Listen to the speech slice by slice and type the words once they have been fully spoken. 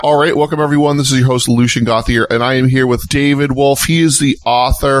All right, welcome everyone. This is your host, Lucian Gauthier, and I am here with David Wolfe. He is the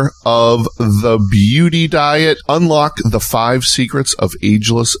author of The Beauty Diet, Unlock the 5 Secrets of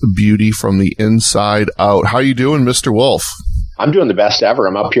Ageless Beauty from the Inside Out. How you doing, Mr. Wolfe? I'm doing the best ever.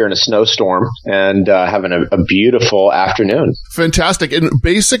 I'm up here in a snowstorm and having a beautiful afternoon. Fantastic. And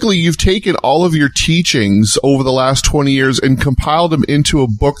basically, you've taken all of your teachings over the last 20 years and compiled them into a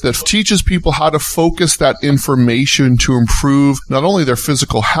book that teaches people how to focus that information to improve not only their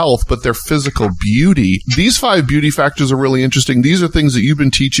physical health, but their physical beauty. These 5 beauty factors are really interesting. These are things that you've been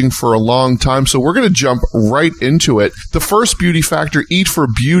teaching for a long time. So we're going to jump right into it. The first beauty factor, Eat for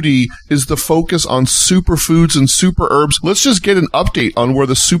Beauty, is the focus on superfoods and super herbs. Let's just get an update on where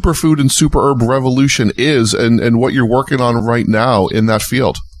the superfood and super herb revolution is and what you're working on right now in that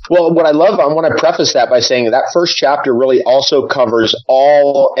field. Well, what I love, I want to preface that by saying that first chapter really also covers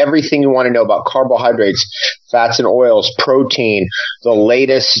everything you want to know about carbohydrates, fats and oils, protein, the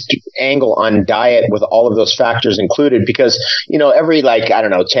latest angle on diet with all of those factors included. Because, every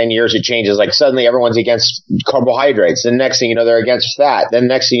 10 years it changes. Like suddenly everyone's against carbohydrates. Then next thing you know, they're against fat. Then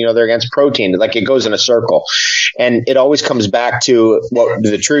next thing you know, they're against protein. Like it goes in a circle. And it always comes back to what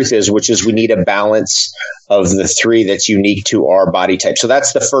the truth is, which is we need a balance of the 3 that's unique to our body type. So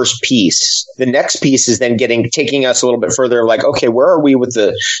that's the first piece. The next piece is then taking us a little bit further, like, okay, where are we with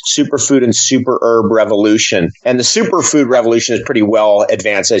the superfood and super herb revolution? And the superfood revolution is pretty well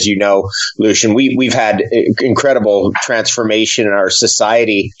advanced, as you know, Lucian. We've had incredible transformation in our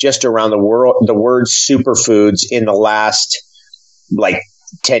society just around the world. The word superfoods in the last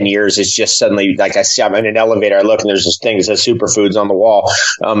 10 years is just suddenly, like I see, I'm in an elevator, I look and there's this thing that says superfoods on the wall.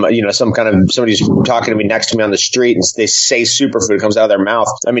 Somebody's talking to me next to me on the street and they say superfood, comes out of their mouth.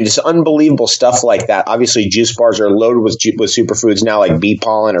 I mean, just unbelievable stuff like that. Obviously, juice bars are loaded with superfoods now, like bee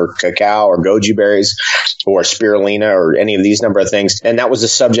pollen or cacao or goji berries or spirulina or any of these number of things. And that was the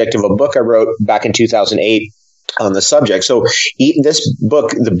subject of a book I wrote back in 2008. On the subject. So this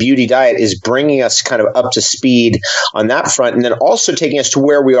book, The Beauty Diet, is bringing us kind of up to speed on that front, and then also taking us to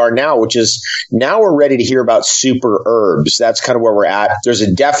where we are now, which is now we're ready to hear about super herbs. That's kind of where we're at. There's a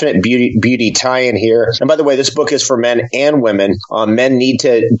definite beauty tie-in here. And by the way, this book is for men and women. Men need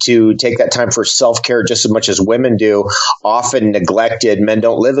to take that time for self-care just as much as women do. Often neglected. Men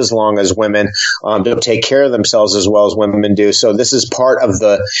don't live as long as women. Don't take care of themselves as well as women do. So this is part of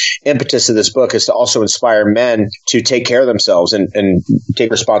the impetus of this book, is to also inspire men to take care of themselves and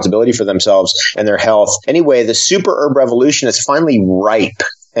take responsibility for themselves and their health. Anyway, the super herb revolution is finally ripe.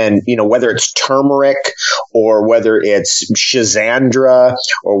 And, whether it's turmeric or whether it's schizandra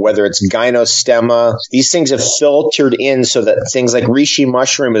or whether it's gynostemma, these things have filtered in so that things like reishi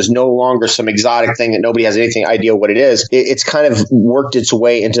mushroom is no longer some exotic thing that nobody has anything idea what it is. It's kind of worked its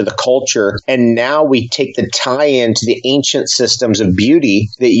way into the culture. And now we take the tie-in to the ancient systems of beauty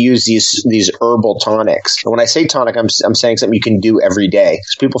that use these herbal tonics. And when I say tonic, I'm saying something you can do every day.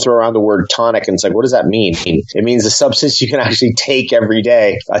 Because people throw around the word tonic and it's like, what does that mean? It means a substance you can actually take every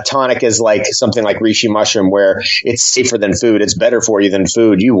day. A tonic is like something like reishi mushroom, where it's safer than food. It's better for you than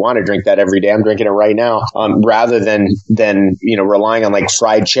food. You want to drink that every day. I'm drinking it right now, rather than relying on like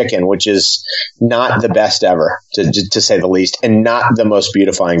fried chicken, which is not the best ever, to say the least, and not the most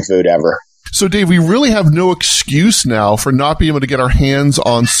beautifying food ever. So, Dave, we really have no excuse now for not being able to get our hands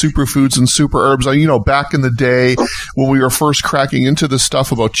on superfoods and super herbs. Back in the day when we were first cracking into this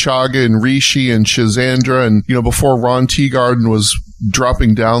stuff about chaga and reishi and schizandra, and, before Ron Teagarden was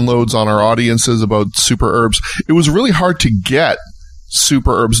dropping downloads on our audiences about super herbs, it was really hard to get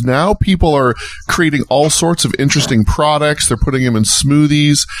super herbs. Now people are creating all sorts of interesting products. They're putting them in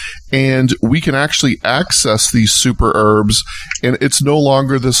smoothies, and we can actually access these super herbs. And it's no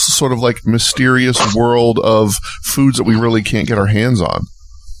longer this sort of like mysterious world of foods that we really can't get our hands on.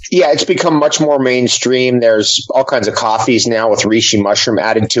 Yeah, it's become much more mainstream. There's all kinds of coffees now with reishi mushroom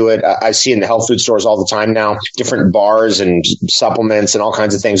added to it. I see in the health food stores all the time now, different bars and supplements and all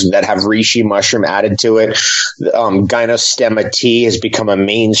kinds of things that have reishi mushroom added to it. Gynostemma tea has become a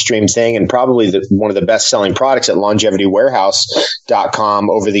mainstream thing, and probably one of the best-selling products at longevitywarehouse.com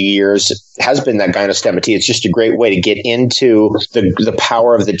over the years has been that gynostemma tea. It's just a great way to get into the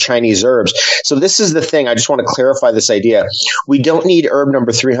power of the Chinese herbs. So this is the thing. I just want to clarify this idea. We don't need herb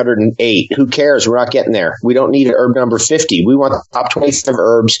number 308. Who cares? We're not getting there. We don't need herb number 50. We want the top 25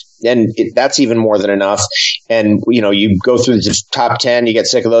 herbs that's even more than enough. And, you go through the top 10, you get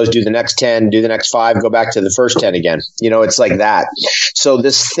sick of those, do the next 10, do the next 5, go back to the first 10 again. It's like that. So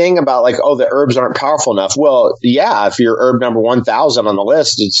this thing about like, the herbs aren't powerful enough. Well, yeah, if you're herb number 1,000 on the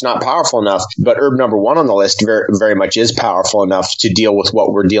list, it's not powerful enough. But herb number 1 on the list very, very much is powerful enough to deal with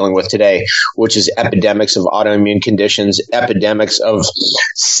what we're dealing with today, which is epidemics of autoimmune conditions, epidemics of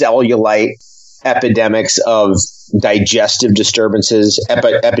cellulite, epidemics of digestive disturbances,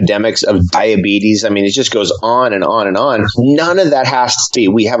 epidemics of diabetes. I mean, it just goes on and on and on. None of that has to be.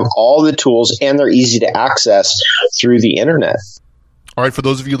 We have all the tools, and they're easy to access through the internet. All right, for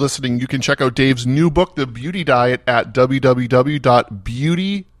those of you listening, you can check out Dave's new book, The Beauty Diet, at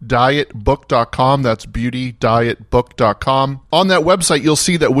www.beautydietbook.com. That's beautydietbook.com. On that website, you'll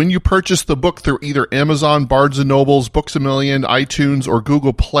see that when you purchase the book through either Amazon, Barnes & Nobles, Books A Million, iTunes, or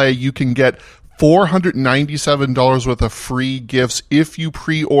Google Play, you can get $497 worth of free gifts if you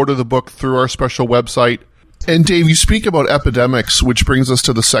pre-order the book through our special website. And Dave, you speak about epidemics, which brings us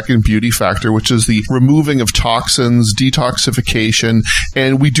to the second beauty factor, which is the removing of toxins, detoxification.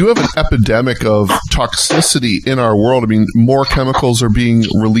 And we do have an epidemic of toxicity in our world. I mean, more chemicals are being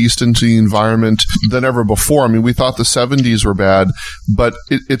released into the environment than ever before. I mean, we thought the 70s were bad, but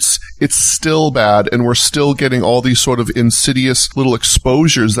it's still bad. And we're still getting all these sort of insidious little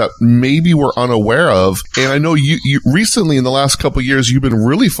exposures that maybe we're unaware of. And I know you recently, in the last couple of years, you've been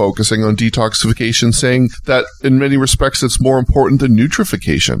really focusing on detoxification, saying that in many respects it's more important than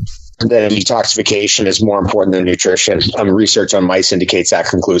nutrification. That detoxification is more important than nutrition. Research on mice indicates that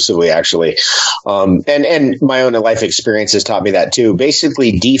conclusively, actually. And my own life experience has taught me that too.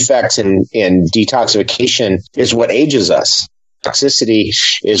 Basically, defects in detoxification is what ages us. Toxicity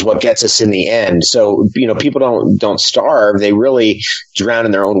is what gets us in the end. So, people don't starve. They really drown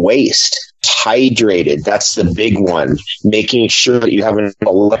in their own waste. Hydrated. That's the big one. Making sure that you have an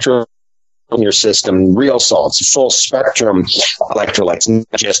electrolyte in your system, real salts, full spectrum electrolytes, not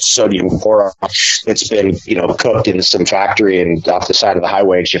just sodium chloride. It's been, cooked in some factory and off the side of the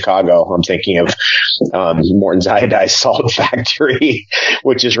highway in Chicago. I'm thinking of Morton's iodized salt factory,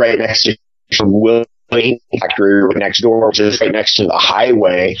 which is right next to Wolfe factory next door, which is right next to the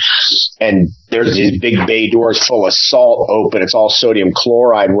highway. And there's these big bay doors full of salt open. It's all sodium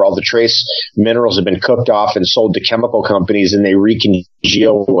chloride, where all the trace minerals have been cooked off and sold to chemical companies, and they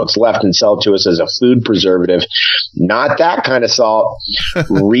recongeal what's left and sell to us as a food preservative. Not that kind of salt,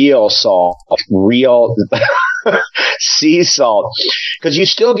 real salt, real sea salt. Because you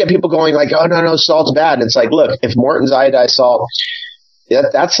still get people going like, oh, no, salt's bad. And it's like, look, if Morton's iodized salt,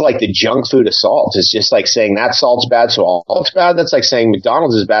 that's like the junk food of salt. It's just like saying that salt's bad, so all salt's bad. That's like saying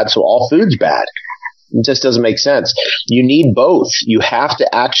McDonald's is bad, so all food's bad. It just doesn't make sense. You need both. You have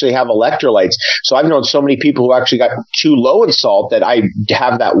to actually have electrolytes. So I've known so many people who actually got too low in salt that I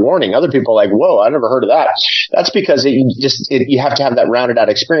have that warning. Other people are like, whoa, I never heard of that. That's because you have to have that rounded out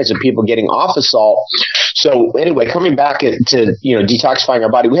experience of people getting off of salt. So anyway, coming back to, detoxifying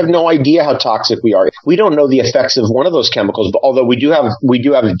our body, we have no idea how toxic we are. We don't know the effects of one of those chemicals, but although we do have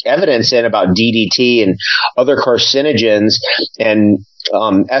evidence about DDT and other carcinogens and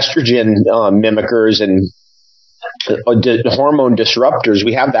estrogen mimickers and hormone disruptors.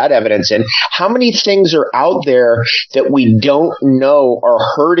 We have that evidence in. How many things are out there that we don't know are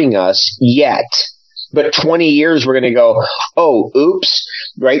hurting us yet? But 20 years, we're going to go, oh, oops,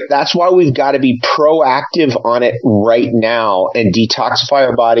 right? That's why we've got to be proactive on it right now and detoxify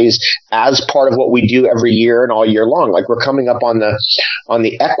our bodies as part of what we do every year and all year long. Like we're coming up on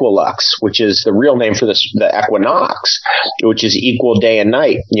the equilux, which is the real name for the equinox, which is equal day and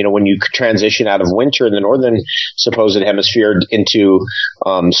night. When you transition out of winter in the northern supposed hemisphere into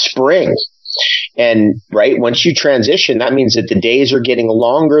spring. And once you transition, that means that the days are getting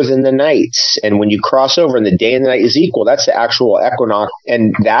longer than the nights. And when you cross over and the day and the night is equal, that's the actual equinox.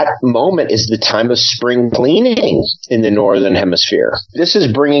 And that moment is the time of spring cleaning in the northern hemisphere. This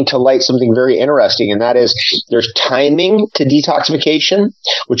is bringing to light something very interesting, and that is there's timing to detoxification,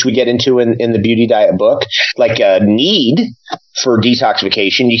 which we get into in the Beauty Diet book, like a need for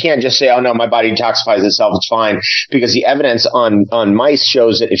detoxification. You can't just say, oh no, my body detoxifies itself, it's fine, because the evidence on mice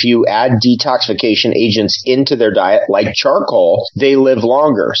shows that if you add detoxification agents into their diet, like charcoal, they live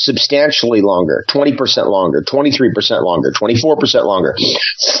longer, substantially longer, 20% longer, 23% longer, 24% longer,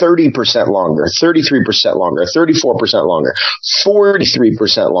 30% longer, 33% longer, 34% longer,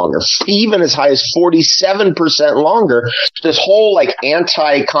 43% longer, even as high as 47% longer. This whole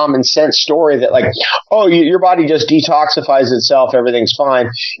anti-common sense story that oh, your body just detoxifies itself, everything's fine,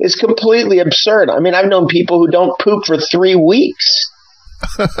 is completely absurd. I mean, I've known people who don't poop for 3 weeks.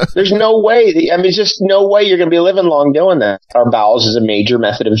 There's no way. I mean, just no way you're going to be living long doing that. Our bowels is a major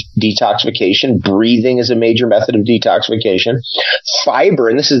method of detoxification. Breathing is a major method of detoxification. Fiber,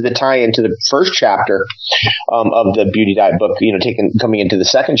 and this is the tie-in to the first chapter of the Beauty Diet book, coming into the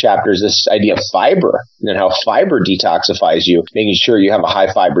second chapter, is this idea of fiber and how fiber detoxifies you, making sure you have a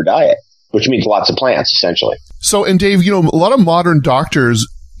high fiber diet, which means lots of plants, essentially. So, and Dave, a lot of modern doctors,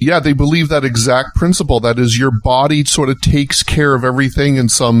 yeah, they believe that exact principle. That is, your body sort of takes care of everything in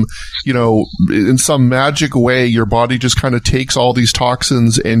some magic way. Your body just kind of takes all these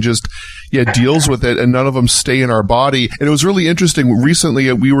toxins and just, deals with it, and none of them stay in our body. And it was really interesting.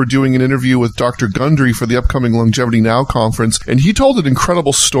 Recently, we were doing an interview with Dr. Gundry for the upcoming Longevity Now conference, and he told an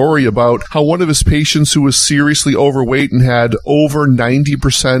incredible story about how one of his patients who was seriously overweight and had over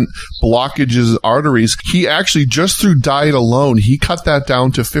 90% blockages arteries, he actually, just through diet alone, he cut that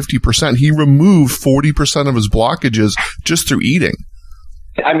down to 50%. He removed 40% of his blockages just through eating.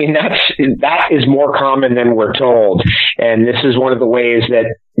 I mean, that is more common than we're told. And this is one of the ways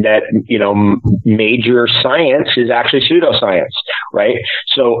that major science is actually pseudoscience, right?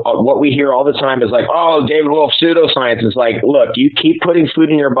 So what we hear all the time is like, oh, David Wolfe, pseudoscience. Is like, look, you keep putting food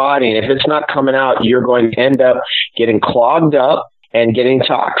in your body, and if it's not coming out, you're going to end up getting clogged up and getting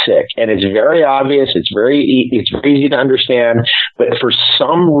toxic. And it's very obvious. It's very easy to understand. But for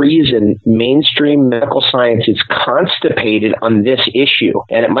some reason, mainstream medical science is constipated on this issue.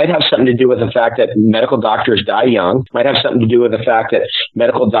 And it might have something to do with the fact that medical doctors die young. It might have something to do with the fact that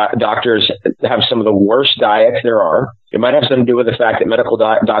medical doctors have some of the worst diets there are. It might have something to do with the fact that medical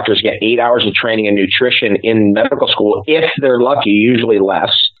doctors get 8 hours of training in nutrition in medical school, if they're lucky, usually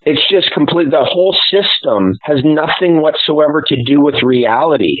less. It's just the whole system has nothing whatsoever to do with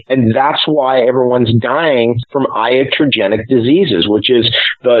reality. And that's why everyone's dying from iatrogenic diseases, which is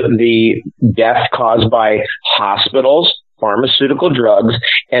the death caused by hospitals, pharmaceutical drugs,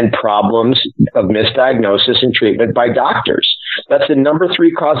 and problems of misdiagnosis and treatment by doctors. That's the number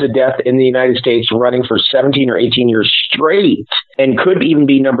 3 cause of death in the United States, running for 17 or 18 years straight, and could even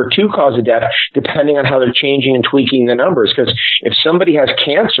be number 2 cause of death, depending on how they're changing and tweaking the numbers. Because if somebody has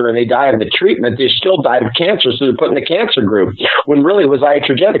cancer and they die of the treatment, they still died of cancer, so they're put in the cancer group, when really it was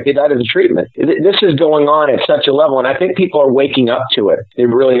iatrogenic. They died of the treatment. This is going on at such a level, and I think people are waking up to it. They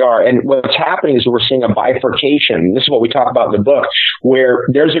really are. And what's happening is we're seeing a bifurcation. This is what we talk about in the book, where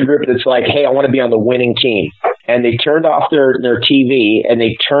there's a group that's like, hey, I want to be on the winning team. And they turned off their TV, and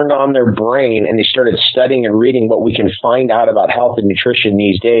they turned on their brain, and they started studying and reading what we can find out about health and nutrition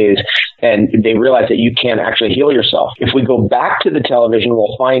these days. And they realized that you can actually heal yourself. If we go back to the television,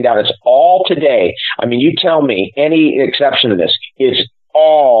 we'll find out it's all today. I mean, you tell me any exception to this, it's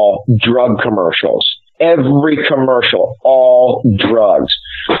all drug commercials. Every commercial, all drugs.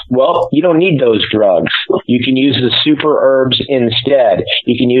 Well, you don't need those drugs. You can use the super herbs instead.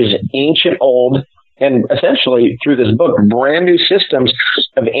 You can use ancient, old, and essentially, through this book, brand new systems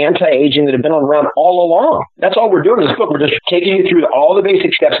of anti-aging that have been around all along. That's all we're doing in this book. We're just taking you through all the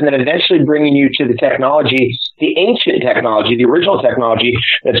basic steps and then eventually bringing you to the technology, the ancient technology, the original technology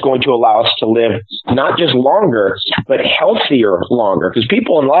that's going to allow us to live not just longer, but healthier longer. Because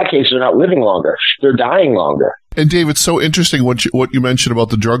people in a lot of cases are not living longer. They're dying longer. And Dave, it's so interesting what you mentioned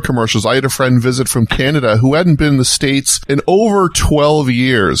about the drug commercials. I had a friend visit from Canada who hadn't been in the States in over 12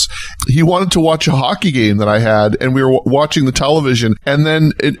 years. He wanted to watch a hockey game that I had, and we were watching the television. And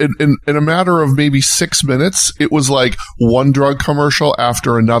then in a matter of maybe 6 minutes, it was like one drug commercial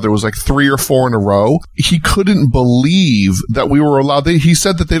after another. It was like 3 or 4 in a row. He couldn't believe that we were allowed. He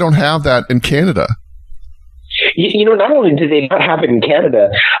said that they don't have that in Canada. Not only do they not have it in Canada,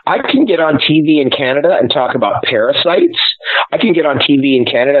 I can get on TV in Canada and talk about parasites. I can get on TV in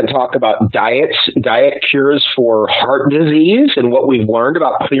Canada and talk about diet cures for heart disease and what we've learned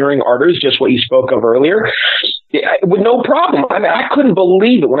about clearing arteries, just what you spoke of earlier, with no problem. I mean, I couldn't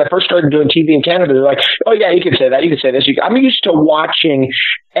believe it. When I first started doing TV in Canada, they're like, oh, yeah, you can say that. You can say this. I'm used to watching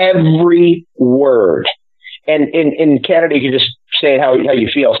every word. And in Canada, you can just say how you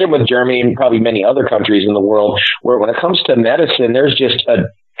feel. Same with Germany and probably many other countries in the world, where when it comes to medicine, there's just a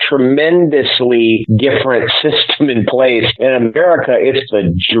tremendously different system in place. In America, it's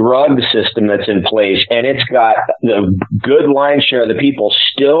the drug system that's in place, and it's got the good lion's share of the people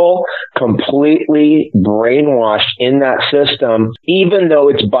still completely brainwashed in that system, even though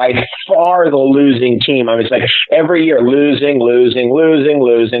it's by far the losing team. I mean, it's like every year losing.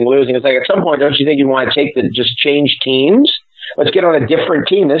 It's like at some point, don't you think you want to just change teams? Let's get on a different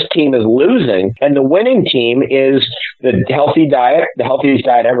team. This team is losing. And the winning team is the healthy diet, the healthiest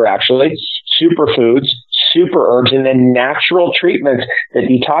diet ever, actually, superfoods, super herbs, and then natural treatments that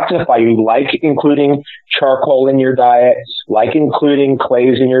detoxify you, like including charcoal in your diet, like including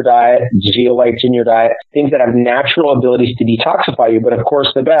clays in your diet, zeolites in your diet, things that have natural abilities to detoxify you. But of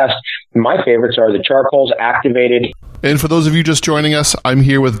course, the best, my favorites are the charcoals, activated. And for those of you just joining us, I'm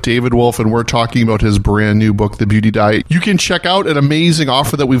here with David Wolfe, and we're talking about his brand new book, The Beauty Diet. You can check out an amazing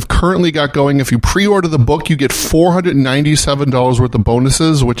offer that we've currently got going. If you pre-order the book, you get $497 worth of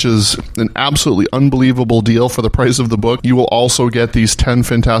bonuses, which is an absolutely unbelievable deal for the price of the book. You will also get these 10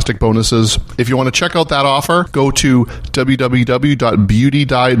 fantastic bonuses. If you want to check out that offer, go to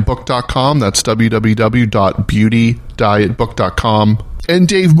www.beautydietbook.com. That's www.beautydietbook.com. And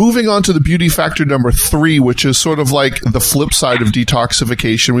Dave, moving on to the beauty factor number 3, which is sort of like the flip side of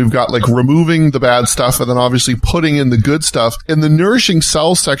detoxification. We've got like removing the bad stuff and then obviously putting in the good stuff. In the nourishing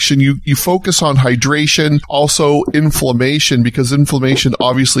cell section, you focus on hydration, also inflammation, because inflammation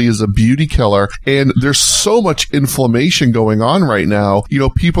obviously is a beauty killer. And there's so much inflammation going on right now. You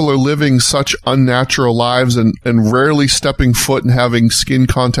know, people are living such unnatural lives and rarely stepping foot and having skin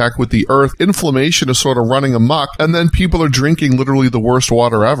contact with the earth. Inflammation is sort of running amok. And then people are drinking literally the worst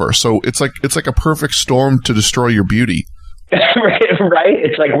water ever. So it's like a perfect storm to destroy your beauty. Right?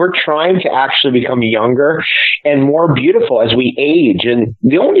 It's like we're trying to actually become younger and more beautiful as we age. And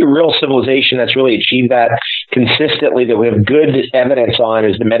the only real civilization that's really achieved that consistently that we have good evidence on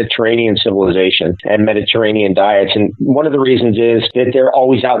is the Mediterranean civilization and Mediterranean diets. And one of the reasons is that they're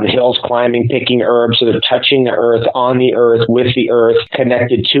always out in the hills climbing, picking herbs. So they're touching the earth, on the earth, with the earth,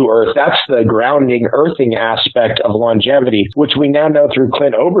 connected to earth. That's the grounding, earthing aspect of longevity, which we now know through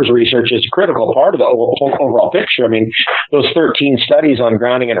Clint Ober's research is a critical part of the overall picture. I mean, those 13 studies on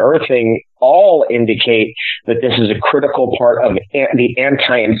grounding and earthing all indicate that this is a critical part of the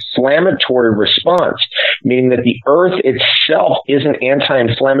anti-inflammatory response, meaning that the earth itself is an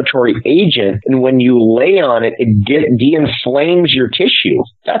anti-inflammatory agent. And when you lay on it, it de-inflames your tissue.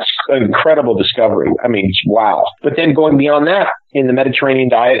 That's an incredible discovery. I mean, wow. But then going beyond that, in the Mediterranean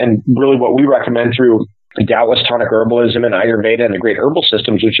diet, and really what we recommend through Taoist tonic herbalism and Ayurveda and the great herbal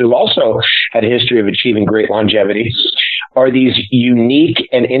systems, which have also had a history of achieving great longevity, are these unique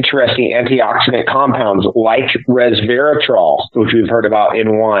and interesting antioxidant compounds like resveratrol, which we've heard about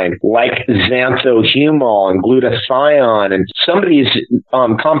in wine, like xanthohumol and glutathione, and some of these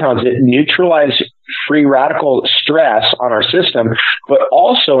compounds that neutralize free radical stress on our system, but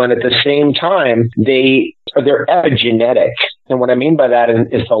also, and at the same time, they're epigenetic. And what I mean by that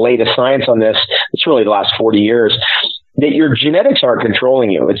is the latest science on this. It's really the last 40 years. That your genetics aren't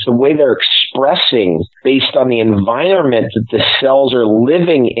controlling you. It's the way they're expressing based on the environment that the cells are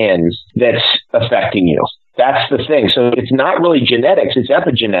living in that's affecting you. That's the thing. So it's not really genetics, it's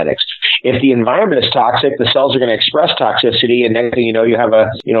epigenetics. If the environment is toxic, the cells are going to express toxicity, and next thing you know, you have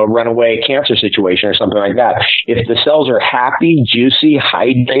a runaway cancer situation or something like that. If the cells are happy, juicy,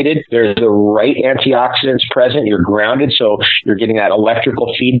 hydrated, there's the right antioxidants present, you're grounded, so you're getting that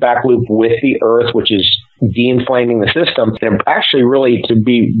electrical feedback loop with the earth, which is de-inflaming the system. And actually, really, to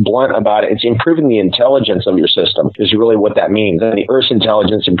be blunt about it, it's improving the intelligence of your system is really what that means. And the Earth's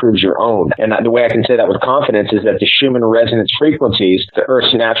intelligence improves your own. And the way I can say that with confidence is that the Schumann resonance frequencies, the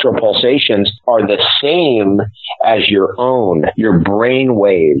Earth's natural pulsations, are the same as your own, your brain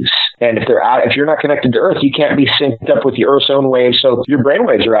waves. And if you're not connected to Earth, you can't be synced up with the Earth's own waves, so your brain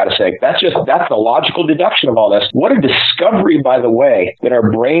waves are out of sync. That's the logical deduction of all this. What a discovery, by the way, that our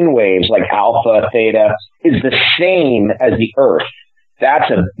brain waves, like alpha, theta, is the same as the Earth.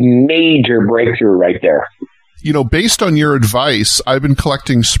 That's a major breakthrough right there. You know, based on your advice, I've been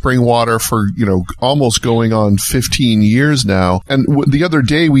collecting spring water for, almost going on 15 years now. And the other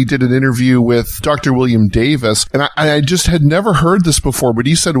day we did an interview with Dr. William Davis, and I just had never heard this before, but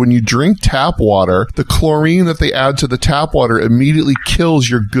he said when you drink tap water, the chlorine that they add to the tap water immediately kills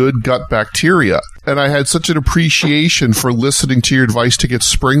your good gut bacteria. And I had such an appreciation for listening to your advice to get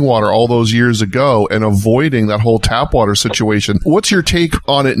spring water all those years ago and avoiding that whole tap water situation. What's your take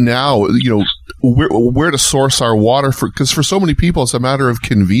on it now? Where to source our water because for so many people, it's a matter of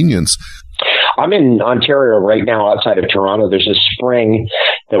convenience. I'm in Ontario right now, outside of Toronto. There's a spring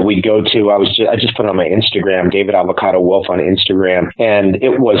that we go to. I just put it on my Instagram, David Avocado Wolfe on Instagram, and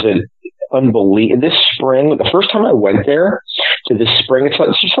it was an unbelievable. This spring, the first time I went there to this spring, it's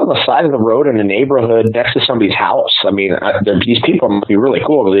just on the side of the road in a neighborhood next to somebody's house. I mean, these people must be really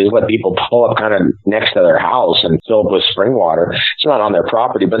cool because they just let people pull up kind of next to their house and fill up with spring water. It's not on their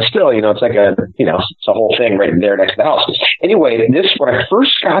property, but still, it's like it's a whole thing right there next to the house. Anyway, when I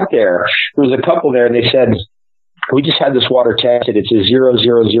first got there was a couple there, and they said, we just had this water tested. It's a 0,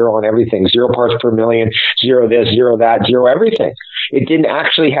 0, 0 on everything. 0 parts per million, 0 this, 0 that, 0 everything. it didn't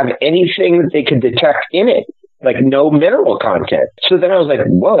actually have anything that they could detect in it. Like no mineral content. So then I was like,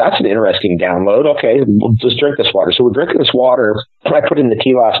 whoa, that's an interesting download. Okay, we'll just drink this water. So we're drinking this water. I put in the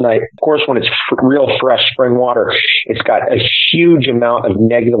tea last night. Of course, when it's real fresh spring water, it's got a huge amount of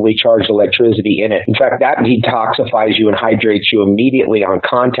negatively charged electricity in it. In fact, that detoxifies you and hydrates you immediately on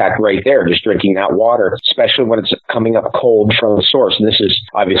contact right there, just drinking that water, especially when it's coming up cold from the source. And this is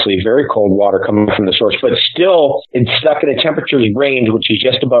obviously very cold water coming from the source, but still it's stuck in a temperature's range, which is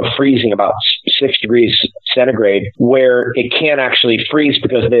just above freezing, about 6 degrees centigrade, where it can't actually freeze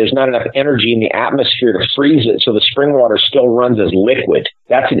because there's not enough energy in the atmosphere to freeze it. So the spring water still runs as liquid.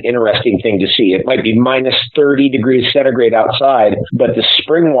 That's an interesting thing to see. It might be minus 30 degrees centigrade outside, but the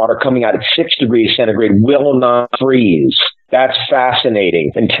spring water coming out at 6 degrees centigrade will not freeze. That's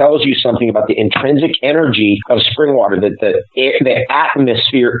fascinating and tells you something about the intrinsic energy of spring water, that the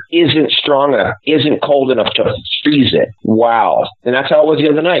atmosphere isn't strong enough, isn't cold enough to freeze it. Wow. And that's how it was the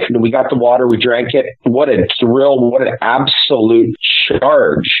other night. We got the water, we drank it. What a thrill, what an absolute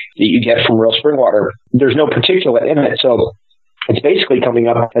charge that you get from real spring water. There's no particulate in it, so it's basically coming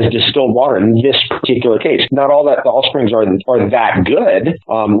up as distilled water in this particular case. Not all springs are that good.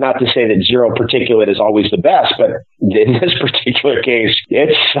 Not to say that zero particulate is always the best, but in this particular case,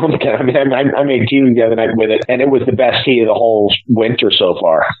 it's something. I mean, I made tea the other night with it, and it was the best tea of the whole winter so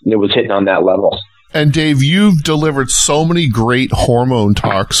far. It was hitting on that level. And Dave, you've delivered so many great hormone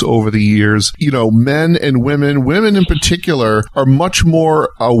talks over the years. You know, men and women in particular, are much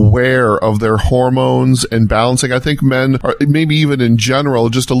more aware of their hormones and balancing. I think men are, maybe even in general,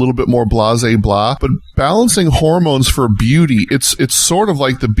 just a little bit more blasé blah, but balancing hormones for beauty, it's sort of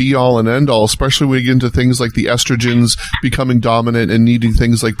like the be all and end all, especially when we get into things like the estrogens becoming dominant and needing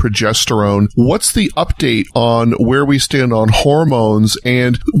things like progesterone. What's the update on where we stand on hormones,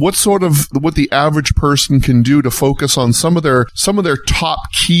 and what the average person can do to focus on some of their top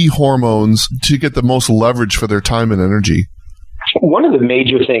key hormones to get the most leverage for their time and energy? One of the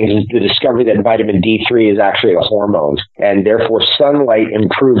major things is the discovery that vitamin D3 is actually a hormone, and therefore sunlight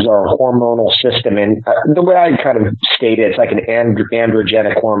improves our hormonal system. And the way I kind of state it, it's like an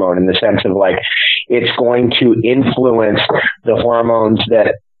androgenic hormone, in the sense of like it's going to influence the hormones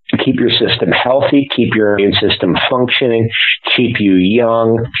that keep your system healthy, keep your immune system functioning, keep you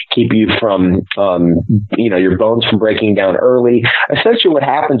young, keep you from, your bones from breaking down early. Essentially what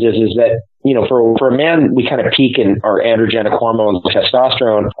happens is that, for a man, we kind of peak in our androgenic hormones,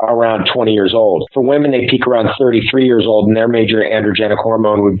 testosterone, around 20 years old. For women, they peak around 33 years old, and their major androgenic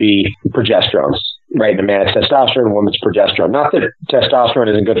hormone would be progesterone. Right, in a man, it's testosterone, a woman's progesterone. Not that testosterone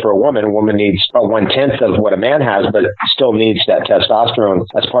isn't good for a woman. A woman needs about 1/10 of what a man has, but still needs that testosterone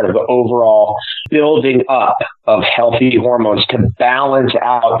as part of the overall building up of healthy hormones to balance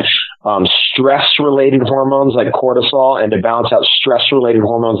out stress-related hormones like cortisol, and to balance out stress-related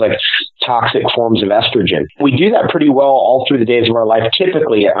hormones like toxic forms of estrogen. We do that pretty well all through the days of our life.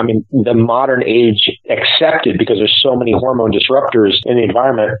 Typically, I mean, the modern age accepted, because there's so many hormone disruptors in the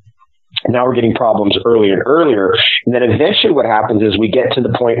environment. Now we're getting problems earlier and earlier. And then eventually what happens is we get to the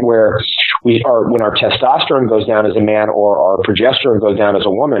point where when our testosterone goes down as a man, or our progesterone goes down as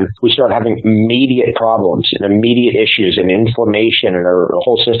a woman, we start having immediate problems and immediate issues and inflammation, and our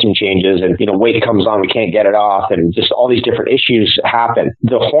whole system changes, and, weight comes on, we can't get it off, and just all these different issues happen.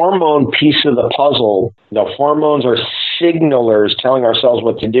 The hormone piece of the puzzle, the hormones are signalers telling ourselves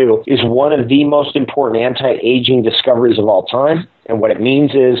what to do, is one of the most important anti-aging discoveries of all time. And what it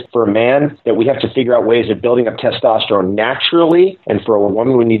means is, for a man, that we have to figure out ways of building up testosterone naturally. And for a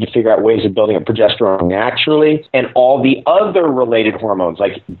woman, we need to figure out ways of building up progesterone naturally. And all the other related hormones,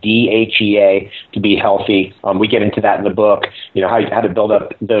 like DHEA, to be healthy. We get into that in the book, how to build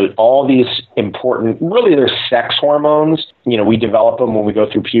up all these important, really they're sex hormones. We develop them when we go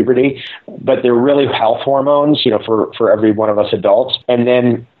through puberty, but they're really health hormones, for every one of us adults. And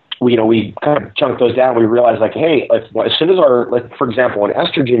then we kind of chunk those down. We realize, like, hey, as soon as for example, when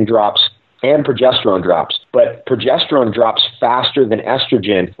estrogen drops and progesterone drops, but progesterone drops faster than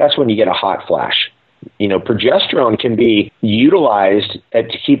estrogen, that's when you get a hot flash. Progesterone can be utilized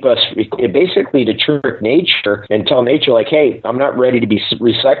to keep us, basically to trick nature and tell nature, like, hey, I'm not ready to be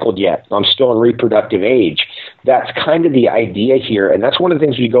recycled yet. I'm still in reproductive age. That's kind of the idea here. And that's one of the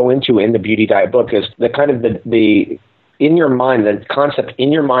things we go into in the Beauty Diet book, is the kind of the in your mind, the concept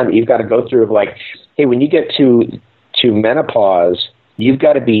in your mind that you've got to go through of, like, hey, when you get to menopause, you've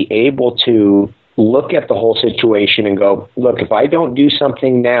got to be able to look at the whole situation and go, look, if I don't do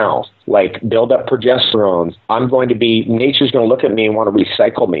something now, like build up progesterone, nature's going to look at me and want to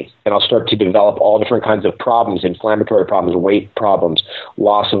recycle me. And I'll start to develop all different kinds of problems, inflammatory problems, weight problems,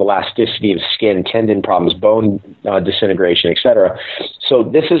 loss of elasticity of skin, tendon problems, bone disintegration, etc. So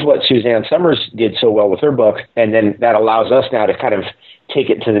this is what Suzanne Summers did so well with her book. And then that allows us now to kind of take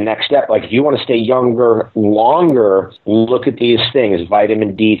it to the next step. Like if you want to stay younger, longer, look at these things: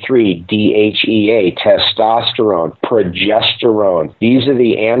 vitamin D3, DHEA, testosterone, progesterone. These are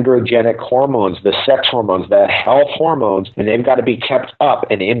the androgenic hormones, the sex hormones, the health hormones, and they've got to be kept up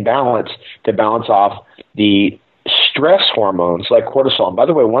and in balance to balance off the stress hormones like cortisol. And by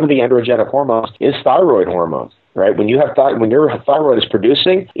the way, one of the androgenic hormones is thyroid hormone, right? When your thyroid is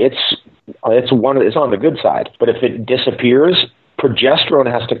producing, it's on the good side. But if it disappears, progesterone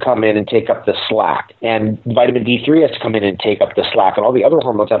has to come in and take up the slack, and vitamin D3 has to come in and take up the slack, and all the other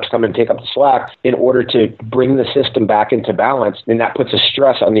hormones have to come in and take up the slack in order to bring the system back into balance. And that puts a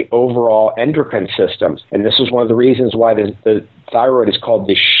stress on the overall endocrine system. And this is one of the reasons why the thyroid is called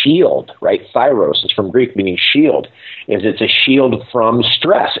the shield, right? Thyros is from Greek meaning shield, is it's a shield from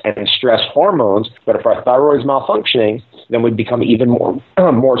stress and stress hormones. But if our thyroid is malfunctioning, then we become even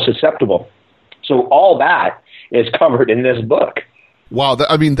more susceptible. So all that is covered in this book. Wow.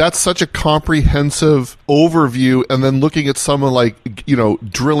 That's such a comprehensive overview. And then looking at some of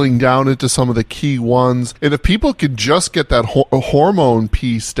drilling down into some of the key ones. And if people could just get that hormone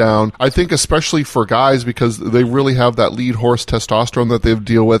piece down, I think especially for guys, because they really have that lead horse testosterone that they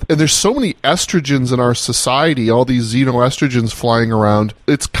deal with. And there's so many estrogens in our society, all these xenoestrogens flying around.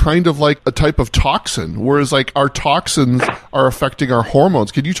 It's kind of like a type of toxin, whereas like our toxins are affecting our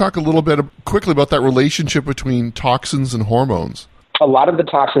hormones. Could you talk a little bit quickly about that relationship between toxins and hormones? A lot of the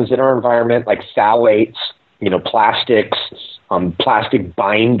toxins in our environment, like phthalates, plastics, plastic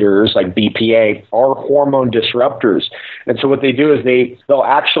binders like BPA, are hormone disruptors. And so what they do is they'll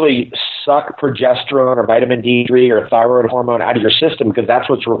actually suck progesterone or vitamin D3 or thyroid hormone out of your system, because that's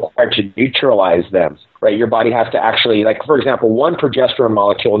what's required to neutralize them, right? Your body has to actually, like, for example, one progesterone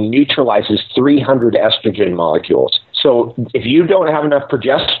molecule neutralizes 300 estrogen molecules. So if you don't have enough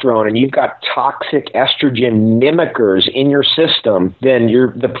progesterone and you've got toxic estrogen mimickers in your system, then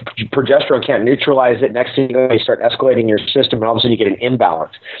the progesterone can't neutralize it. Next thing you know, you start escalating your system, and all of a sudden you get an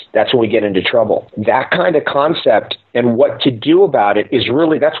imbalance. That's when we get into trouble. That kind of concept and what to do about it is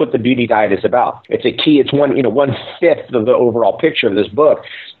really, that's what the beauty diet is about. It's a key. It's 1/5 of the overall picture of this book.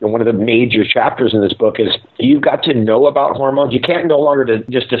 And one of the major chapters in this book is you've got to know about hormones. You can't no longer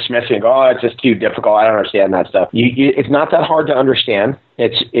just dismiss it and go, oh, it's just too difficult. I don't understand that stuff. It's not that hard to understand.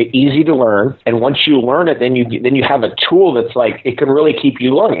 It's easy to learn. And once you learn it, then you have a tool that's like, it can really keep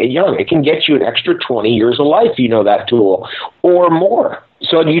you young. It can get you an extra 20 years of life, that tool, or more.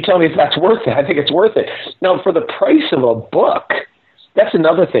 So you tell me if that's worth it. I think it's worth it. Now, for the price of a book, that's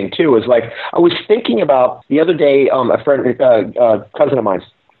another thing too, is like, I was thinking about the other day, a friend, cousin of mine,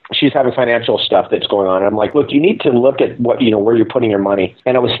 she's having financial stuff that's going on. And I'm like, look, you need to look at what, where you're putting your money.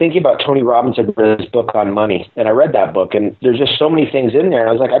 And I was thinking about Tony Robbins' book on money. And I read that book, and there's just so many things in there. And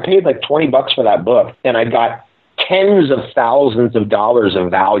I was like, I paid like $20 for that book, and I got tens of thousands of dollars of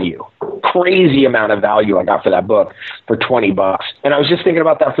value. Crazy amount of value I got for that book for $20. And I was just thinking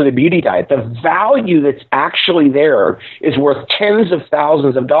about that for the beauty diet. The value that's actually there is worth tens of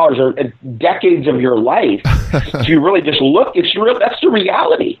thousands of dollars or decades of your life. If you really just look, that's the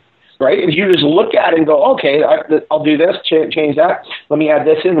reality. Right? If you just look at it and go, okay, I'll do this, change that. Let me add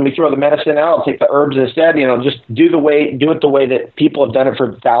this in. Let me throw the medicine out. I'll take the herbs instead. Just do it the way that people have done it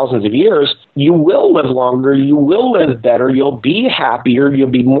for thousands of years. You will live longer. You will live better. You'll be happier.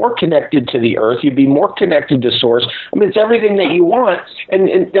 You'll be more connected to the earth. You'll be more connected to source. It's everything that you want.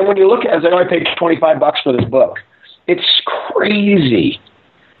 And then when you look at it, I paid $25 for this book. It's crazy.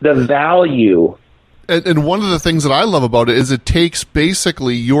 The value. And one of the things that I love about it is it takes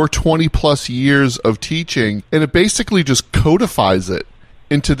basically your 20 plus years of teaching, and it basically just codifies it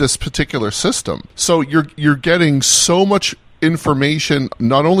into this particular system. So you're getting so much information,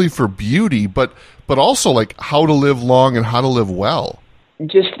 not only for beauty, but also like how to live long and how to live well.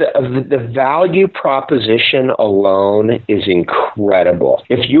 Just the value proposition alone is incredible.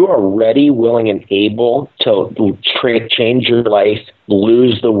 If you are ready, willing, and able to change your life,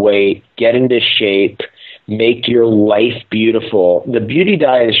 lose the weight, get into shape, make your life beautiful. The beauty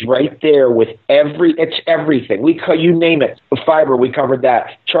diet is right there with it's everything. You name it. Fiber, we covered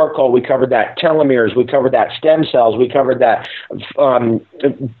that. Charcoal, we covered that. Telomeres, we covered that. Stem cells, we covered that.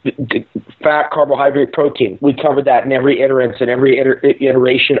 Fat, carbohydrate, protein, we covered that in every iterance and every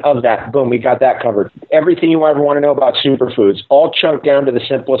iteration of that. Boom, we got that covered. Everything you ever want to know about superfoods, all chunked down to the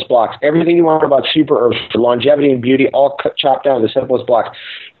simplest blocks. Everything you want about super herbs for longevity and beauty, all chopped down to the simplest blocks.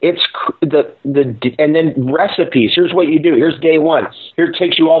 It's and then recipes. Here's what you do. Here's day one. Here it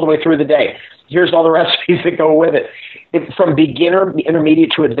takes you all the way through the day. Here's all the recipes that go with it. From beginner,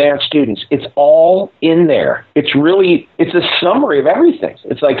 intermediate to advanced students, it's all in there. It's a summary of everything.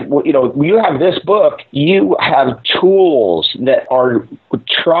 It's like, you have this book, you have tools that are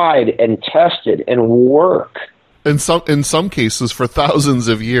tried and tested and work. In some cases for thousands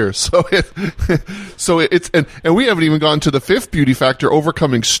of years. And we haven't even gotten to the fifth beauty factor,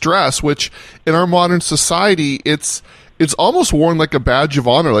 overcoming stress, which in our modern society, it's almost worn like a badge of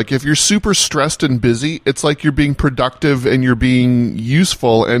honor. Like if you're super stressed and busy, it's like you're being productive and you're being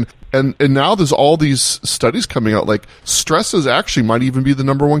useful. And now there's all these studies coming out, like stress might even be the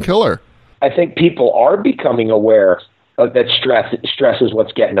number one killer. I think people are becoming aware that stress is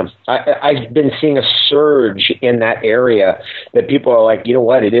what's getting them. I've been seeing a surge in that area that people are like, you know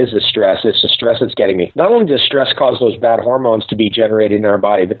what, it is the stress. It's the stress that's getting me. Not only does stress cause those bad hormones to be generated in our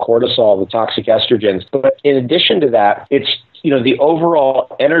body, the cortisol, the toxic estrogens, but in addition to that, it's, the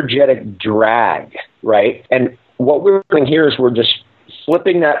overall energetic drag, right? And what we're doing here is we're just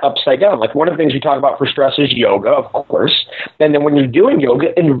flipping that upside down. Like one of the things we talk about for stress is yoga, of course. And then when you're doing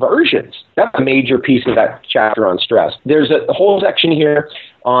yoga, inversions. That's a major piece of that chapter on stress. There's a whole section here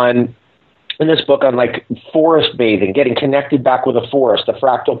in this book on like forest bathing, getting connected back with the forest, the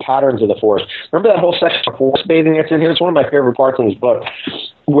fractal patterns of the forest. Remember that whole section of forest bathing that's in here? It's one of my favorite parts in this book,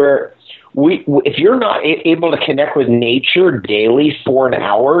 where if you're not able to connect with nature daily for an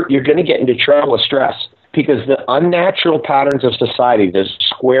hour, you're going to get into trouble with stress. Because the unnatural patterns of society, the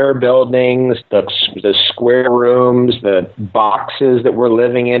square buildings, the square rooms, the boxes that we're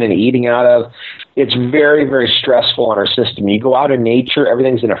living in and eating out of, it's very, very stressful on our system. You go out in nature,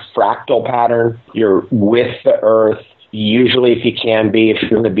 everything's in a fractal pattern. You're with the earth. Usually, if you can be, if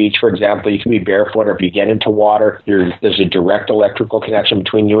you're on the beach, for example, you can be barefoot, or if you get into water, there's a direct electrical connection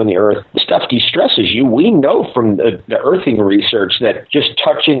between you and the earth. This stuff de-stresses you. We know from the earthing research that just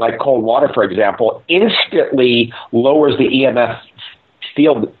touching like cold water, for example, instantly lowers the EMF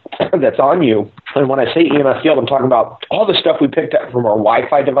field that's on you. And when I say EMF field, I'm talking about all the stuff we picked up from our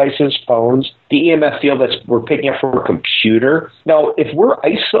Wi-Fi devices, phones, the EMF field we're picking up from a computer. Now, if we're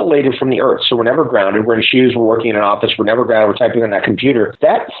isolated from the earth, so we're never grounded, we're in shoes, we're working in an office, we're never grounded, we're typing on that computer,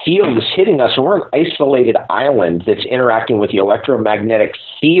 that field is hitting us, and we're an isolated island that's interacting with the electromagnetic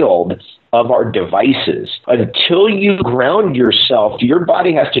field of our devices. Until you ground yourself, your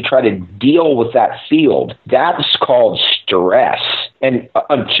body has to try to deal with that field. That's called stress. And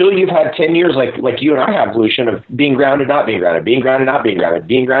until you've had 10 years, like you and I have, Lucian, of being grounded, not being grounded, being grounded, not being grounded,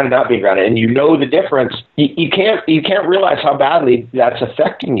 being grounded, not being grounded, and you know the difference, you can't realize how badly that's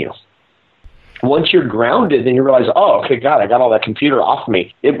affecting you. Once you're grounded, then you realize, oh, okay, God, I got all that computer off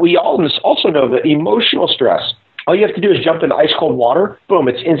me. We also know that emotional stress, all you have to do is jump into ice cold water. Boom,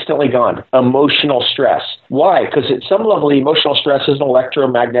 it's instantly gone. Emotional stress. Why? Because at some level, the emotional stress is an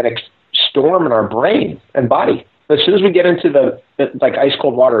electromagnetic storm in our brain and body. As soon as we get into the ice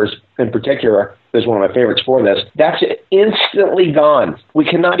cold waters in particular, is one of my favorites for this, that's instantly gone. We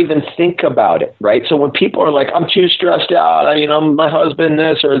cannot even think about it, right? So when people are like, I'm too stressed out, my husband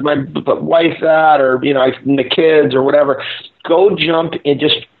this, or my wife that, or, the kids or whatever, go jump and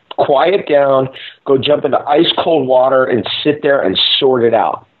just quiet down, go jump into ice cold water and sit there and sort it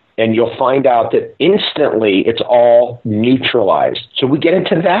out. And you'll find out that instantly it's all neutralized. So we get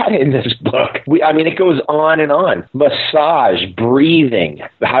into that in this book. It goes on and on. Massage, breathing,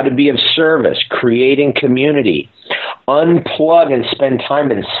 how to be of service, creating community, unplug and spend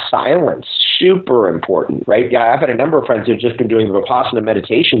time in silence. Super important, right? Yeah, I've had a number of friends who've just been doing Vipassana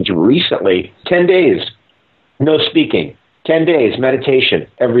meditations recently. 10 days, no speaking. 10 days, meditation,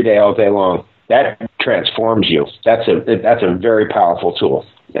 every day, all day long. That transforms you. That's a very powerful tool.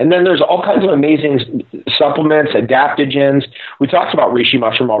 And then there's all kinds of amazing supplements, adaptogens. We talked about reishi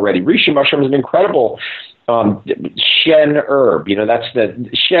mushroom already. Reishi mushroom is an incredible Shen herb.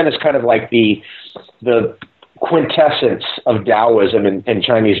 Shen is kind of like the quintessence of Taoism in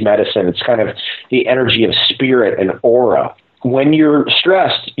Chinese medicine. It's kind of the energy of spirit and aura. When you're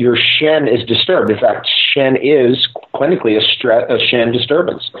stressed, your Shen is disturbed. In fact, Shen is clinically a Shen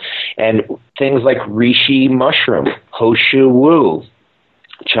disturbance. And things like reishi mushroom, Hoshu Wu,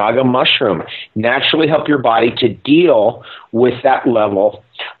 chaga mushroom, naturally help your body to deal with that level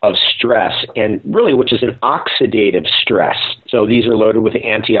of stress, and really, which is an oxidative stress. So these are loaded with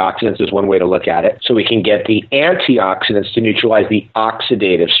antioxidants is one way to look at it. So we can get the antioxidants to neutralize the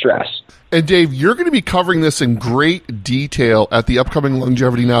oxidative stress. And Dave, you're going to be covering this in great detail at the upcoming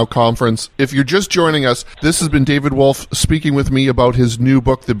Longevity Now conference. If you're just joining us, this has been David Wolfe speaking with me about his new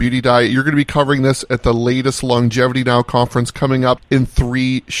book, The Beauty Diet. You're going to be covering this at the latest Longevity Now conference coming up in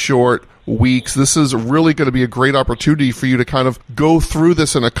 3 short weeks. This is really going to be a great opportunity for you to kind of go through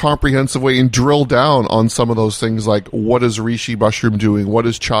this in a comprehensive way and drill down on some of those things, like what is reishi mushroom doing? What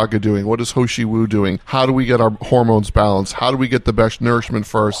is chaga doing? What is Hoshi Wu doing? How do we get our hormones balanced? How do we get the best nourishment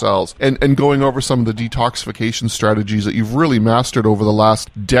for our cells? And going over some of the detoxification strategies that you've really mastered over the last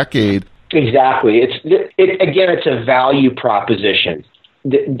decade. Exactly. It's a value proposition.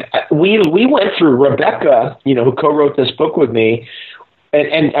 We went through, Rebecca, who co-wrote this book with me,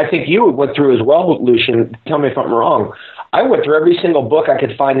 and I think you went through as well, Lucian. Tell me if I'm wrong. I went through every single book I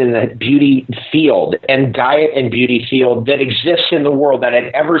could find in the beauty field and diet and beauty field that exists in the world that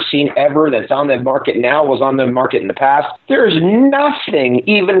I'd ever seen ever, that's on the market now, was on the market in the past. There's nothing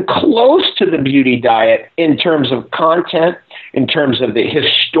even close to the beauty diet in terms of content, in terms of the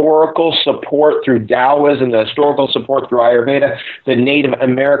historical support through Taoism, the historical support through Ayurveda, the Native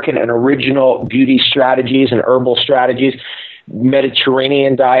American and original beauty strategies and herbal strategies,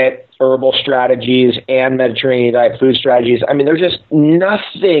 Mediterranean diet, herbal strategies, and Mediterranean diet food strategies. I mean, there's just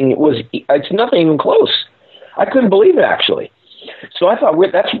nothing it's nothing even close. I couldn't believe it, actually. So I thought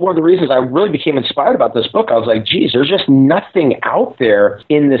that's one of the reasons I really became inspired about this book. I was like, geez, there's just nothing out there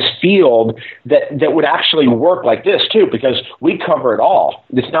in this field that would actually work like this, too, because we cover it all.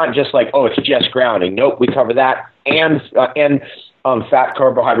 It's not just like, oh, it's just grounding. Nope, we cover that and fat,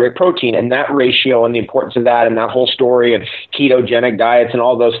 carbohydrate, protein, and that ratio and the importance of that and that whole story of ketogenic diets and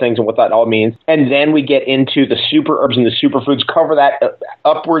all those things and what that all means. And then we get into the super herbs and the superfoods, cover that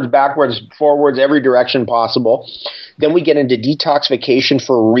upwards, backwards, forwards, every direction possible. Then we get into detoxification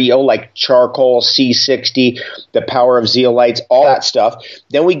for real, like charcoal, C60, the power of zeolites, all that stuff.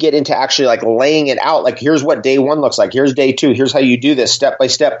 Then we get into actually like laying it out, like here's what day 1 looks like, here's day 2, here's how you do this step by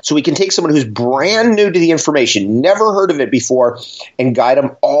step. So we can take someone who's brand new to the information, never heard of it before, and guide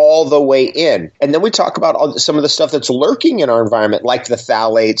them all the way in. And then we talk about some of the stuff that's lurking in our environment, like the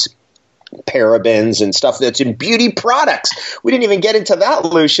phthalates, parabens, and stuff that's in beauty products. We didn't even get into that,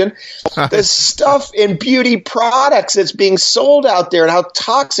 Lucian. The stuff in beauty products that's being sold out there and how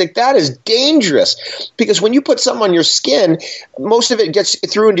toxic that is, dangerous. Because when you put something on your skin, most of it gets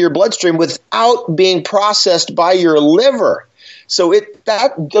through into your bloodstream without being processed by your liver. So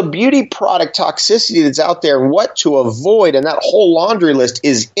the beauty product toxicity that's out there and what to avoid, and that whole laundry list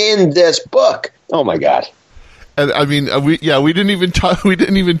is in this book. Oh my God. And I mean, we didn't even touch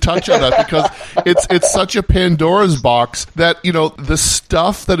on that because it's such a Pandora's box that, the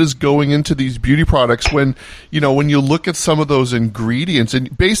stuff that is going into these beauty products, when you look at some of those ingredients,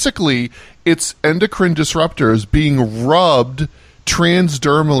 and basically it's endocrine disruptors being rubbed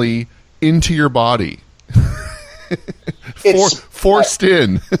transdermally into your body. Forced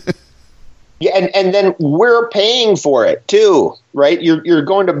in. Yeah, and then we're paying for it too, right? You're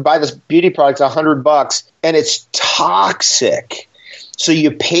going to buy this beauty product $100 and it's toxic. So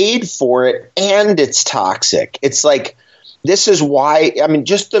you paid for it and it's toxic. It's like, this is why, I mean,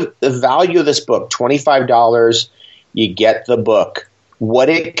 just the value of this book, $25, you get the book. What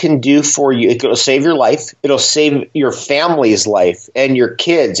it can do for you, it'll save your life. It'll save your family's life and your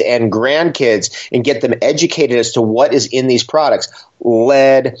kids and grandkids, and get them educated as to what is in these products.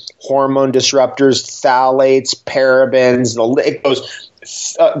 Lead, hormone disruptors, phthalates, parabens, it goes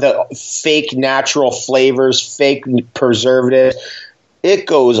the fake natural flavors, fake preservatives. It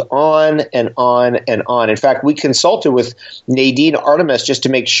goes on and on and on. In fact, we consulted with Nadine Artemis just to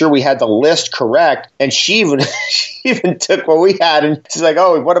make sure we had the list correct. And she even took what we had and she's like,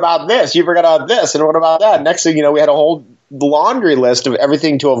 oh, what about this? You forgot about this. And what about that? Next thing you know, we had a whole laundry list of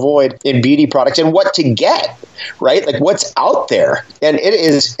everything to avoid in beauty products and what to get, right? Like what's out there. And it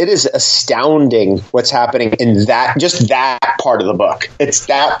is astounding what's happening in that part of the book.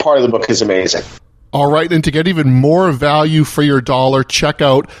 That part of the book is amazing. All right, and to get even more value for your dollar, check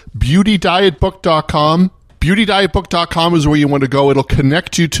out beautydietbook.com. Beautydietbook.com is where you want to go. It'll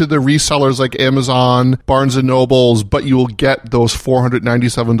connect you to the resellers like Amazon, Barnes & Nobles, but you will get those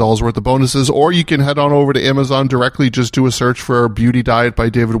 $497 worth of bonuses. Or you can head on over to Amazon directly, just do a search for Beauty Diet by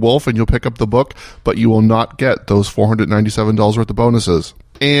David Wolfe, and you'll pick up the book, but you will not get those $497 worth of bonuses.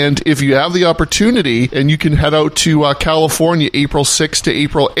 And if you have the opportunity and you can head out to California, April 6th to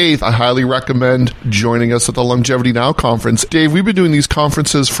April 8th, I highly recommend joining us at the Longevity Now conference. Dave, we've been doing these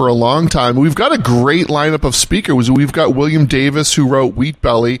conferences for a long time. We've got a great lineup of speakers. We've got William Davis, who wrote Wheat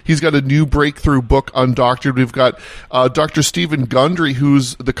Belly. He's got a new breakthrough book, Undoctored. We've got Dr. Stephen Gundry,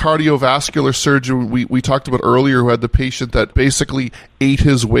 who's the cardiovascular surgeon we talked about earlier, who had the patient that basically ate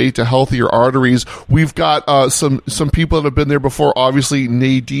his way to healthier arteries. We've got some people that have been there before, obviously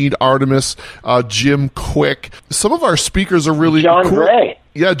Nadine Artemis, Jim Quick. Some of our speakers are really John cool. Gray.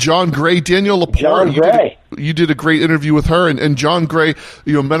 Yeah, John Gray, Danielle Laporte. John Gray. You did a great interview with her, and John Gray,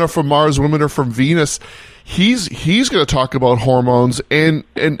 men are from Mars, women are from Venus. He's going to talk about hormones, and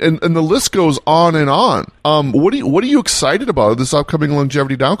the list goes on and on. What are you excited about at this upcoming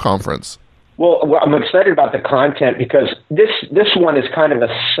Longevity Now conference? Well, I'm excited about the content because this one is kind of a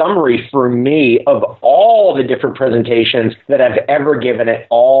summary for me of all the different presentations that I've ever given at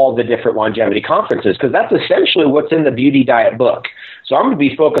all the different longevity conferences, because that's essentially what's in the Beauty Diet book. So I'm going to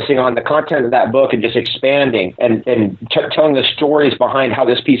be focusing on the content of that book and just expanding and telling the stories behind how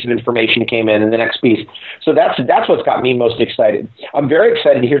this piece of information came in and the next piece. So that's what's got me most excited. I'm very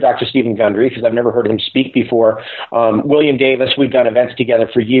excited to hear Dr. Stephen Gundry because I've never heard him speak before. William Davis, we've done events together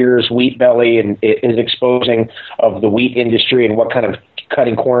for years. Wheat Belly and his exposing of the wheat industry and what kind of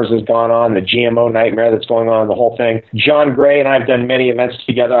cutting corners has gone on, the GMO nightmare that's going on, the whole thing. John Gray and I have done many events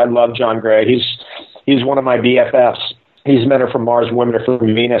together. I love John Gray. He's one of my BFFs. He's men are from Mars, women are from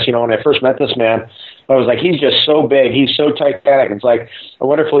Venus. When I first met this man, I was like, he's just so big. He's so titanic. It's like, I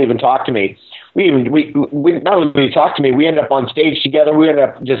wonder if he'll even talk to me. We not only did he talk to me, we ended up on stage together. We ended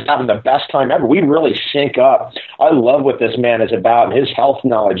up just having the best time ever. We really sync up. I love what this man is about. His health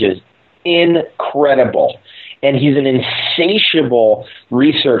knowledge is incredible. And he's an insatiable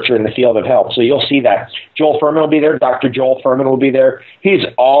researcher in the field of health. So you'll see that. Joel Furman will be there. Dr. Joel Furman will be there. He's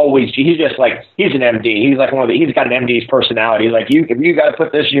an MD. He's got an MD's personality. He's like, you got to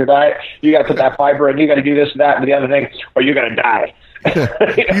put this in your diet. You got to put that fiber in. You got to do this, that, and the other thing, or you're going to die.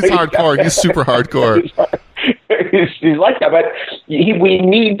 He's hardcore. He's super hardcore. He's like that, but we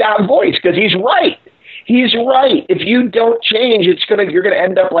need that voice because he's right. He's right. If you don't change, you're gonna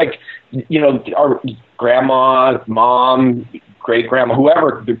end up like, our grandma, mom, great grandma,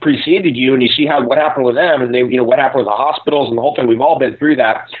 whoever preceded you, and you see what happened with them, and they, what happened with the hospitals and the whole thing. We've all been through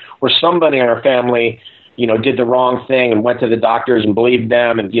that, where somebody in our family, did the wrong thing and went to the doctors and believed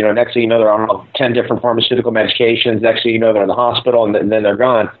them, and next thing you know, they're on 10 different pharmaceutical medications. Next thing you know, they're in the hospital, and then they're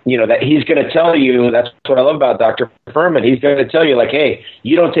gone. That he's going to tell you. That's what I love about Dr. Furman. He's going to tell you, like, hey,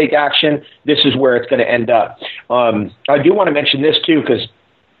 you don't take action, this is where it's going to end up. I do want to mention this too, because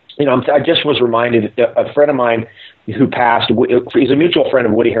I just was reminded that a friend of mine who passed, he's a mutual friend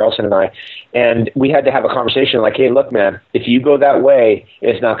of Woody Harrelson and I, and we had to have a conversation like, hey, look, man, if you go that way,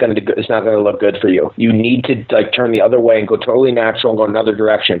 it's not going to look good for you. You need to turn the other way and go totally natural and go another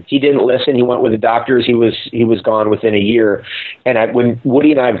direction. He didn't listen. He went with the doctors. He was gone within a year. And when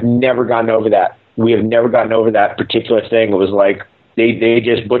Woody and I have never gotten over that. We have never gotten over that particular thing. It was like they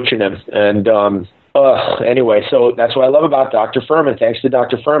just butchered him. And anyway, so that's what I love about Dr. Furman. Thanks to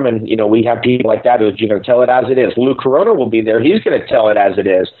Dr. Furman, we have people like that who's going to tell it as it is. Lou Corona will be there. He's going to tell it as it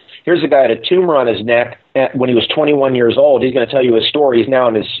is. Here's a guy had a tumor on his neck when he was 21 years old. He's going to tell you his story. He's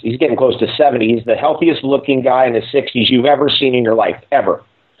now he's getting close to 70. He's the healthiest looking guy in his 60s you've ever seen in your life, ever.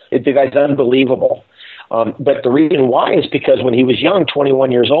 The guy's unbelievable. But the reason why is because when he was young,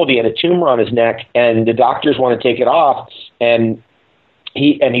 21 years old, he had a tumor on his neck, and the doctors want to take it off, and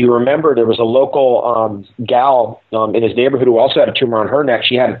you remember there was a local gal in his neighborhood who also had a tumor on her neck.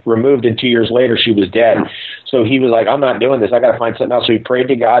 She had it removed, and 2 years later she was dead. So he was like, I'm not doing this. I got to find something else. So he prayed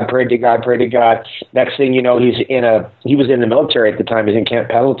to God. Next thing you know, he was in the military at the time. He was in Camp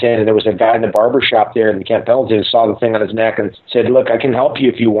Pendleton, and there was a guy in the barber shop there in Camp Pendleton who saw the thing on his neck and said, look, I can help you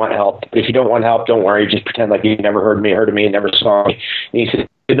if you want help. But if you don't want help, don't worry. Just pretend like you never heard of me, and never saw me. And he said,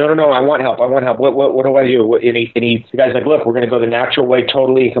 no, I want help. What do I do? And the guy's like, look, we're going to go the natural way,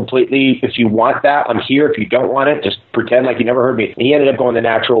 totally, completely. If you want that, I'm here. If you don't want it, just pretend like you never heard me. And he ended up going the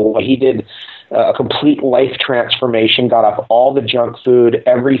natural way. He did a complete life transformation, got off all the junk food,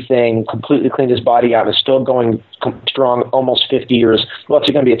 everything, completely cleaned his body out, and is still going strong almost 50 years. What's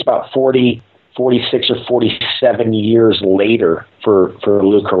it going to be? It's about 46 or 47 years later for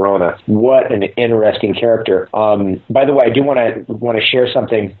Lou Corona. What an interesting character. By the way, I do want to share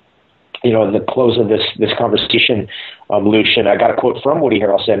something. At the close of this conversation, Lucian, I got a quote from Woody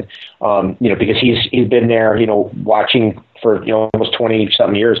Harrelson. Because he's been there, watching for almost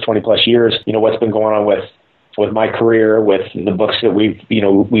 20-something years, 20+ years. What's been going on with my career, with the books that we've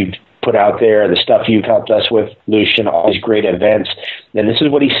put out there, the stuff you've helped us with, Lucian, all these great events. And this is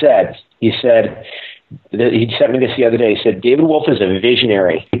what he said. He sent me this the other day. He said, David Wolfe is a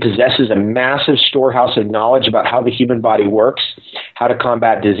visionary. He possesses a massive storehouse of knowledge about how the human body works, how to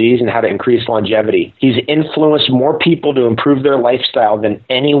combat disease, and how to increase longevity. He's influenced more people to improve their lifestyle than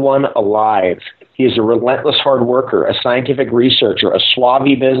anyone alive. He is a relentless hard worker, a scientific researcher, a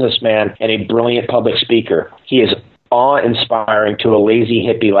suave businessman, and a brilliant public speaker. He is awe-inspiring to a lazy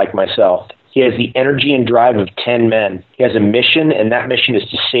hippie like myself. He has the energy and drive of 10 men. He has a mission, and that mission is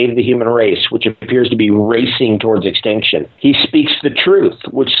to save the human race, which appears to be racing towards extinction. He speaks the truth,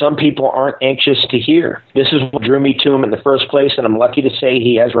 which some people aren't anxious to hear. This is what drew me to him in the first place, and I'm lucky to say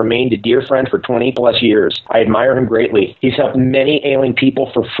he has remained a dear friend for 20 plus years. I admire him greatly. He's helped many ailing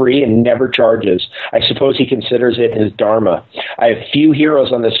people for free and never charges. I suppose he considers it his dharma. I have few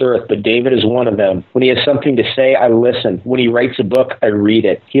heroes on this earth, but David is one of them. When he has something to say, I listen. When he writes a book, I read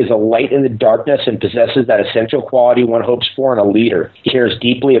it. He is a light in the darkness and possesses that essential quality one hopes for in a leader. He cares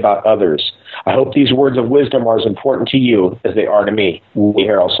deeply about others. I hope these words of wisdom are as important to you as they are to me. Woody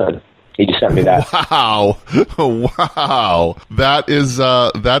Harrelson. He just sent me that. Wow. Wow.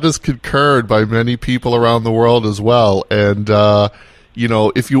 That is concurred by many people around the world as well. And,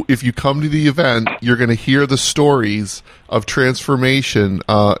 if you come to the event, you're going to hear the stories of transformation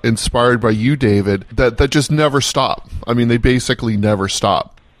inspired by you, David, that just never stop. I mean, they basically never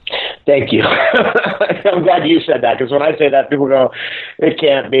stop. Thank you. I'm glad you said that, because when I say that, people go, it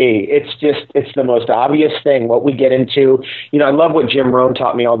can't be. It's the most obvious thing. What we get into, I love what Jim Rohn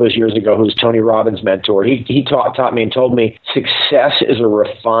taught me all those years ago, who's Tony Robbins' mentor. He taught me and told me success is a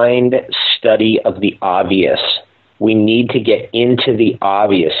refined study of the obvious. We need to get into the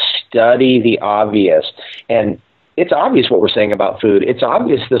obvious, study the obvious. And it's obvious what we're saying about food. It's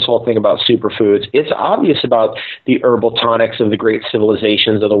obvious this whole thing about superfoods. It's obvious about the herbal tonics of the great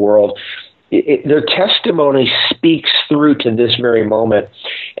civilizations of the world. Their testimony speaks through to this very moment,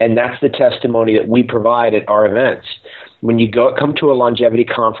 and that's the testimony that we provide at our events. When you come to a longevity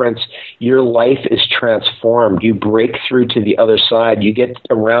conference, your life is transformed. You break through to the other side. You get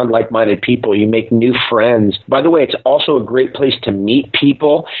around like-minded people. You make new friends. By the way, it's also a great place to meet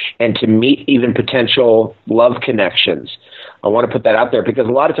people and to meet even potential love connections. I want to put that out there, because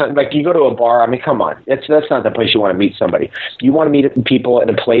a lot of times, like, you go to a bar, I mean, come on, that's not the place you want to meet somebody. You want to meet people in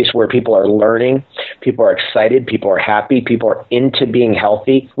a place where people are learning, people are excited, people are happy, people are into being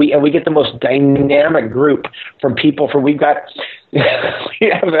healthy. We get the most dynamic group from people we had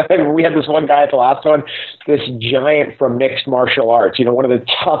this one guy at the last one, this giant from mixed martial arts, one of the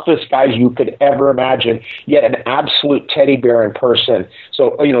toughest guys you could ever imagine, yet an absolute teddy bear in person.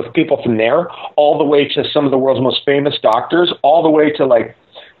 So, people from there, all the way to some of the world's most famous doctors, all the way to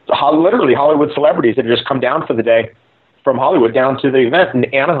literally Hollywood celebrities that just come down for the day from Hollywood down to the event in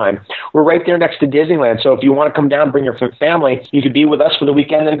Anaheim. We're right there next to Disneyland. So if you want to come down, bring your family, you could be with us for the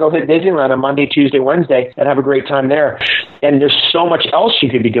weekend and go hit Disneyland on Monday, Tuesday, Wednesday, and have a great time there. And there's so much else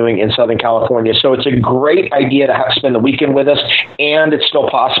you could be doing in Southern California. So it's a great idea to spend the weekend with us, and it's still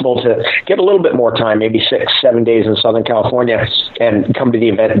possible to get a little bit more time, maybe 6-7 days in Southern California, and come to the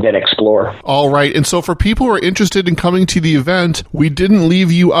event and then explore. All right. And so for people who are interested in coming to the event, we didn't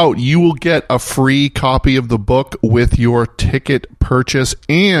leave you out. You will get a free copy of the book with your ticket purchase,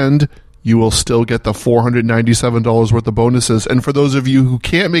 and you will still get the $497 worth of bonuses. And for those of you who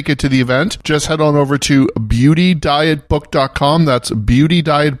can't make it to the event, just head on over to beautydietbook.com. That's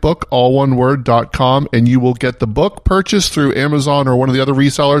beautydietbook, all one word, .com, and you will get the book purchased through Amazon or one of the other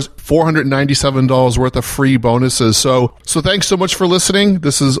resellers, $497 worth of free bonuses. So thanks so much for listening.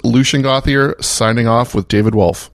 This is Lucian Gauthier signing off with David Wolfe.